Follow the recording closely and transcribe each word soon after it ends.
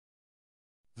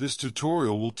This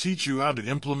tutorial will teach you how to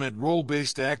implement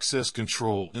role-based access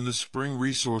control in the Spring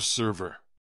Resource Server.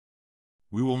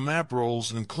 We will map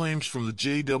roles and claims from the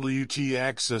JWT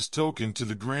access token to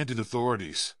the granted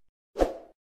authorities.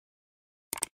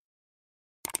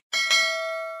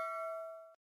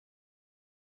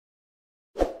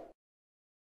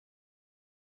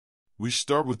 We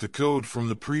start with the code from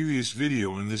the previous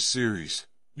video in this series.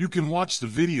 You can watch the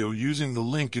video using the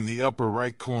link in the upper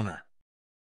right corner.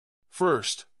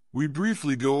 First, we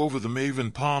briefly go over the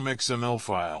Maven POM XML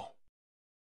file.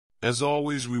 As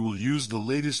always, we will use the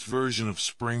latest version of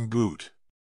Spring Boot.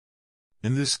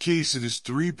 In this case, it is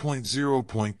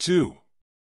 3.0.2.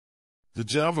 The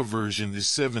Java version is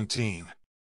 17.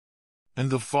 And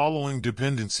the following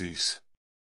dependencies: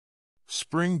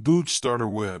 Spring Boot Starter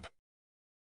Web,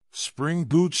 Spring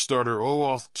Boot Starter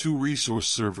Oauth2 Resource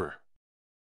Server.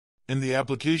 In the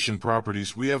application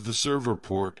properties, we have the server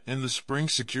port and the Spring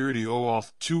Security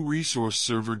Oauth2 Resource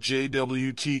Server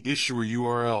JWT issuer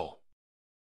URL.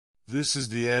 This is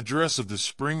the address of the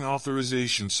Spring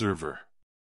Authorization Server.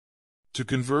 To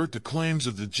convert the claims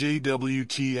of the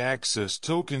JWT access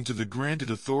token to the granted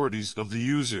authorities of the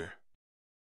user,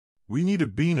 we need a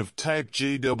bean of type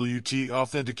JWT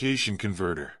authentication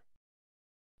converter.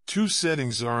 Two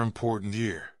settings are important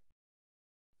here: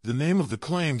 the name of the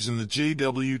claims in the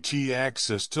JWT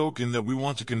access token that we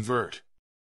want to convert.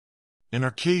 In our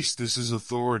case, this is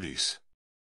authorities.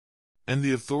 And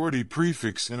the authority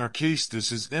prefix, in our case,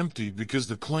 this is empty because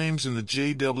the claims in the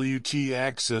JWT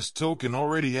access token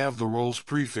already have the roles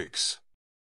prefix.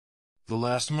 The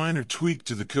last minor tweak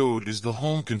to the code is the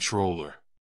home controller.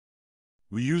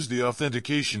 We use the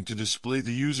authentication to display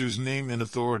the user's name and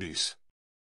authorities.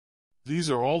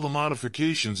 These are all the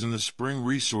modifications in the Spring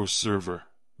Resource Server.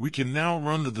 We can now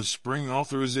run to the Spring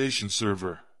Authorization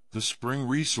Server, the Spring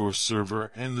Resource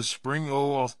Server, and the Spring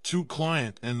Oauth2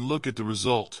 client and look at the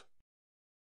result.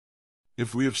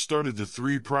 If we have started the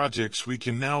three projects, we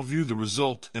can now view the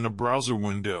result in a browser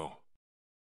window.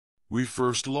 We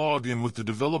first log in with the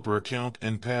developer account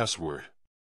and password,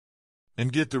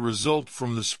 and get the result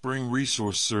from the Spring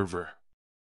Resource Server.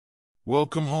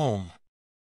 Welcome home,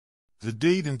 the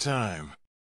date and time,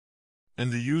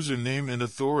 and the username and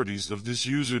authorities of this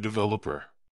user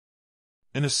developer.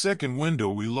 In a second window,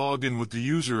 we log in with the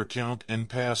user account and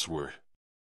password.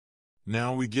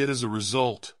 Now we get as a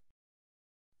result: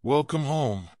 welcome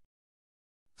home,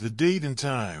 the date and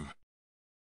time,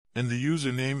 and the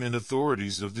username and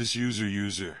authorities of this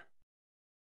user.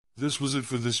 This was it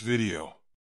for this video.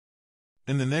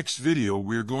 In the next video,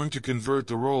 we are going to convert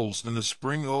the roles in the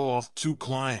Spring Oauth2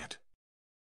 client.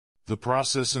 The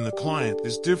process in the client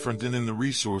is different than in the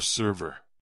resource server.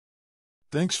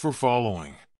 Thanks for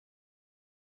following.